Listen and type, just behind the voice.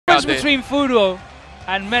difference between Fudo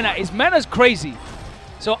and Menard is Menard's crazy.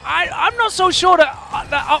 So I'm not so sure that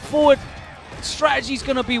that up forward strategy is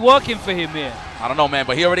going to be working for him here. I don't know, man,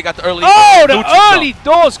 but he already got the early. Oh, the early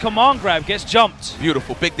doors command grab gets jumped.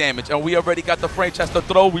 Beautiful, big damage. And we already got the frame traps to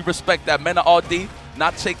throw. We respect that. Menard RD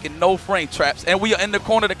not taking no frame traps. And we are in the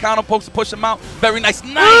corner. The counter pokes to push him out. Very nice.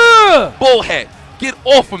 Nice. Bullhead. Get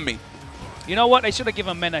off of me. You know what? They should have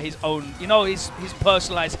given Menard his own, you know, his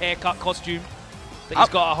personalized haircut costume that he's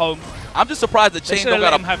got at home. I'm just surprised the chain don't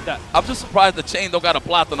got have that. I'm just surprised the chain don't got a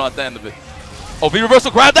plot on at the end of it. Oh, V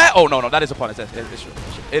reversal, grab that? Oh, no, that is a punish. It's true.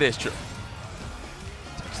 It is true.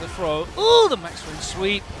 Takes the throw. Ooh, the max range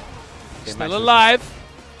sweep. Still alive.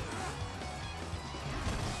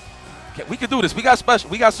 Okay, we can do this. We got special.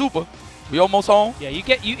 We got super. We almost home. Yeah, you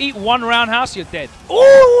eat one roundhouse, you're dead.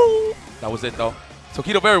 Ooh! That was it, though.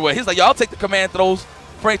 Tokido very well. He's like, yo, I'll take the command throws,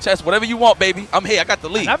 frame chest, whatever you want, baby. I'm here. I got the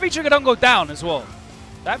lead. And that V-trigger don't go down as well.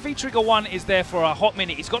 That V-trigger 1 is there for a hot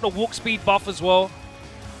minute. He's got the walk speed buff as well.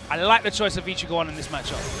 I like the choice of V-trigger 1 in this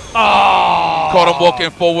matchup. Oh! Caught him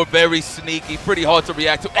walking forward, very sneaky, pretty hard to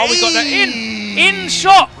react to. Oh, we got that in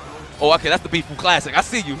shot. Oh, okay, that's the Beef Food Classic. I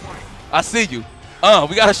see you. I see you.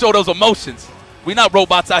 We got to show those emotions. We not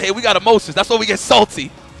robots out here. We got emotions. That's why we get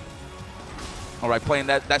salty. All right, playing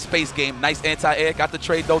that space game. Nice anti-air. Got the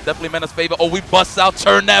trade, though. Definitely Menard's favor. Oh, we bust out.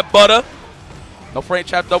 Turn that butter. No frame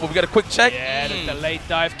trap, though, but we got a quick check. Yeah, the delayed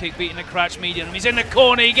dive kick beating the crouch medium. He's in the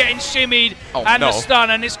corner. He's getting shimmied. And the stun,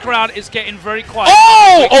 and this crowd is getting very quiet.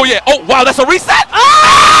 Oh! Oh, yeah. Oh, wow, that's a reset.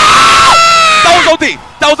 Ah! That was OD.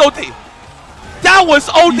 That was OD. That was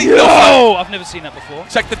OD. Yo! I've never seen that before.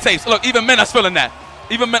 Check the tapes. Look, even Menard's feeling that.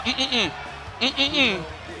 Even Men.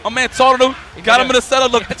 My man Tokido got him in the center.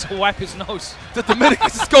 Look, he had to wipe his nose. The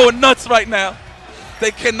Dominicans is going nuts right now. They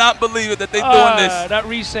cannot believe it that they're doing this. That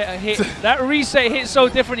reset hit. That reset hit so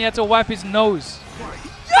different. He had to wipe his nose.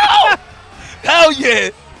 Yo! Hell yeah!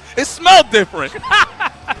 It smelled different. It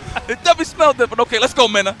definitely smelled different. Okay, let's go,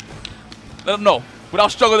 Menard. Let them know.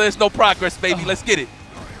 Without struggle, there's no progress, baby. Let's get it.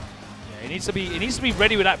 Yeah, he needs to be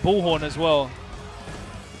ready with that bullhorn as well.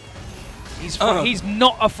 He's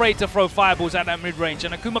not afraid to throw fireballs at that mid-range,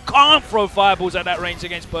 and Akuma can't throw fireballs at that range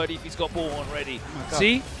against Birdie if he's got bullhorn ready.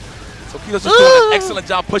 See? Tokido's just doing an excellent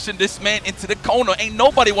job pushing this man into the corner. Ain't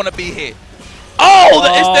nobody want to be here. Oh,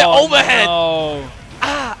 it's their overhead. No.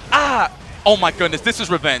 Oh, my goodness. This is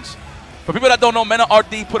revenge. For people that don't know, Menard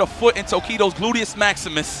RD put a foot in Tokido's gluteus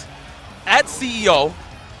maximus at CEO.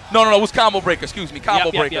 No, it was combo breaker. Excuse me,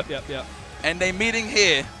 combo breaker. Yep. And they meeting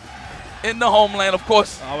here in the homeland, of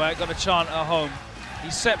course. Oh, I got a chant at home.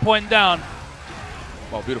 He's set point down.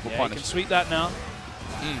 Well, beautiful punish. He can sweep that now.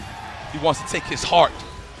 He wants to take his heart.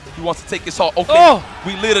 He wants to take his heart. Okay,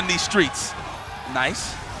 we lit in these streets.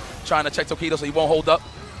 Nice. Trying to check Tokido so he won't hold up.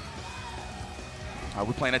 All right,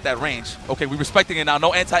 we're playing at that range. Okay, we're respecting it now.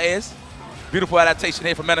 No anti-airs. Beautiful adaptation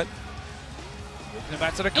here from Menard. Looking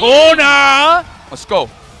back to the corner. Let's go.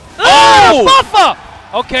 Buffer.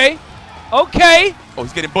 Okay. Oh,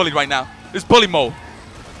 he's getting bullied right now. It's bully mode.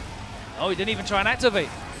 Oh, he didn't even try and activate.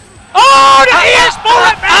 Oh, the ES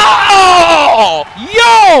bullet, man!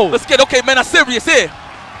 Yo! Let's get, okay, man, I'm serious here.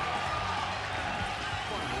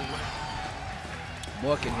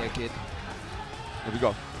 Working here, kid. Here we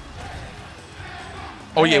go.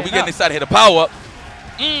 Oh, yeah, we getting inside here. The power up.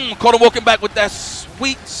 Caught him walking back with that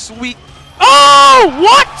sweet. Oh,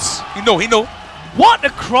 what? He knew. What, the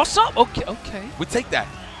cross up? Okay. We take that.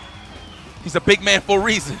 He's a big man for a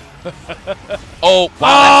reason. Oh,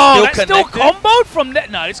 wow, that's still comboed from that.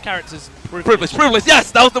 No, this character's privileged.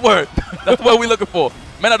 Yes, that was the word. That's the word we're looking for.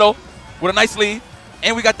 Menard, though, with a nice lead.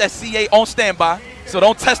 And we got that CA on standby. So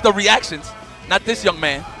don't test the reactions. Not this young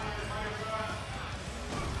man.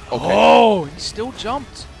 Okay. Oh, he still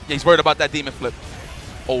jumped. Yeah, he's worried about that demon flip.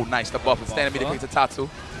 Oh, nice. The buff and standing meter to Tatsu.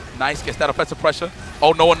 Nice. Gets that offensive pressure.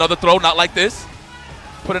 Oh, no, another throw. Not like this.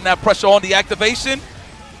 Putting that pressure on the activation.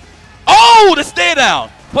 Oh, the stare down.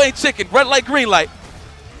 Playing chicken. Red light, green light.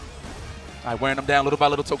 All right, wearing them down little by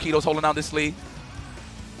little. Tokido's holding down this lead.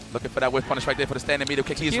 Looking for that whip punish right there for the standing meter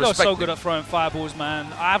kick. Tokido's so good at throwing fireballs, man.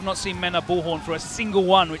 I have not seen Menard bullhorn for a single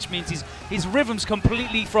one, which means his rhythm's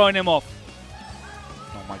completely throwing him off.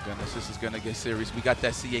 Oh, my goodness. This is going to get serious. We got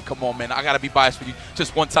that CA. Come on, man. I got to be biased for you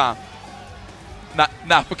just one time.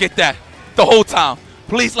 Nah, forget that. The whole time.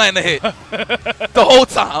 Please land the hit. The whole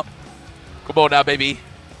time. Come on now, baby.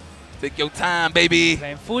 Take your time, baby.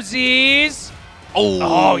 Playing fuzzies.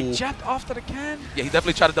 Oh, he jabbed after the can. Yeah, he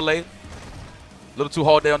definitely tried to delay it. A little too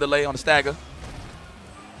hard there on delay on the stagger.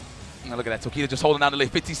 Now look at that. Tokido just holding down the delay.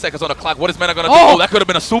 15 seconds on the clock. What is Menard going to do? Oh, that could have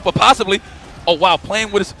been a super, possibly. Oh, wow.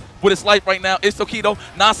 Playing with with his life right now. It's Tokido.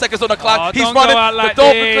 9 seconds on the clock. He's don't running. Go out like the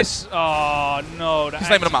this. Oh, no. That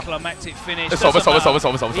anticlimactic finish. It's over.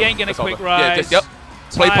 He ain't going to quick rise. Yeah,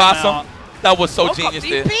 play possum. That was so genius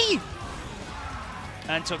there.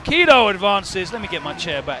 And Tokido advances. Let me get my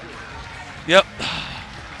chair back. Yep.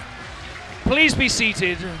 Please be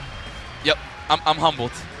seated. Yep. I'm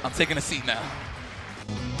humbled. I'm taking a seat now.